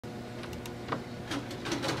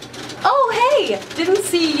Hey, didn't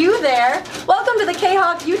see you there. Welcome to the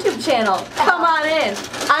KHAK YouTube channel. Come on in.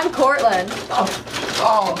 I'm Cortland.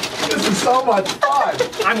 Oh, this is so much fun.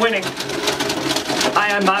 I'm winning.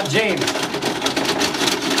 Hi, I'm Bob James.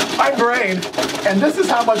 I'm Brain, and this is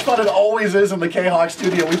how much fun it always is in the KHAK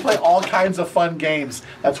studio. We play all kinds of fun games.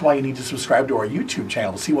 That's why you need to subscribe to our YouTube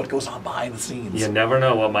channel to see what goes on behind the scenes. You never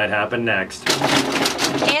know what might happen next.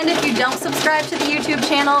 And if you don't subscribe to the YouTube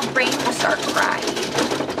channel, Brain will start crying.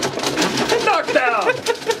 Knocked out!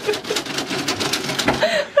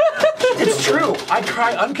 It's true. I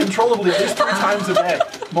cry uncontrollably at least 3 times a day.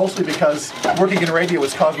 Mostly because working in radio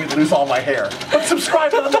has caused me to lose all my hair. But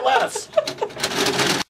subscribe nonetheless.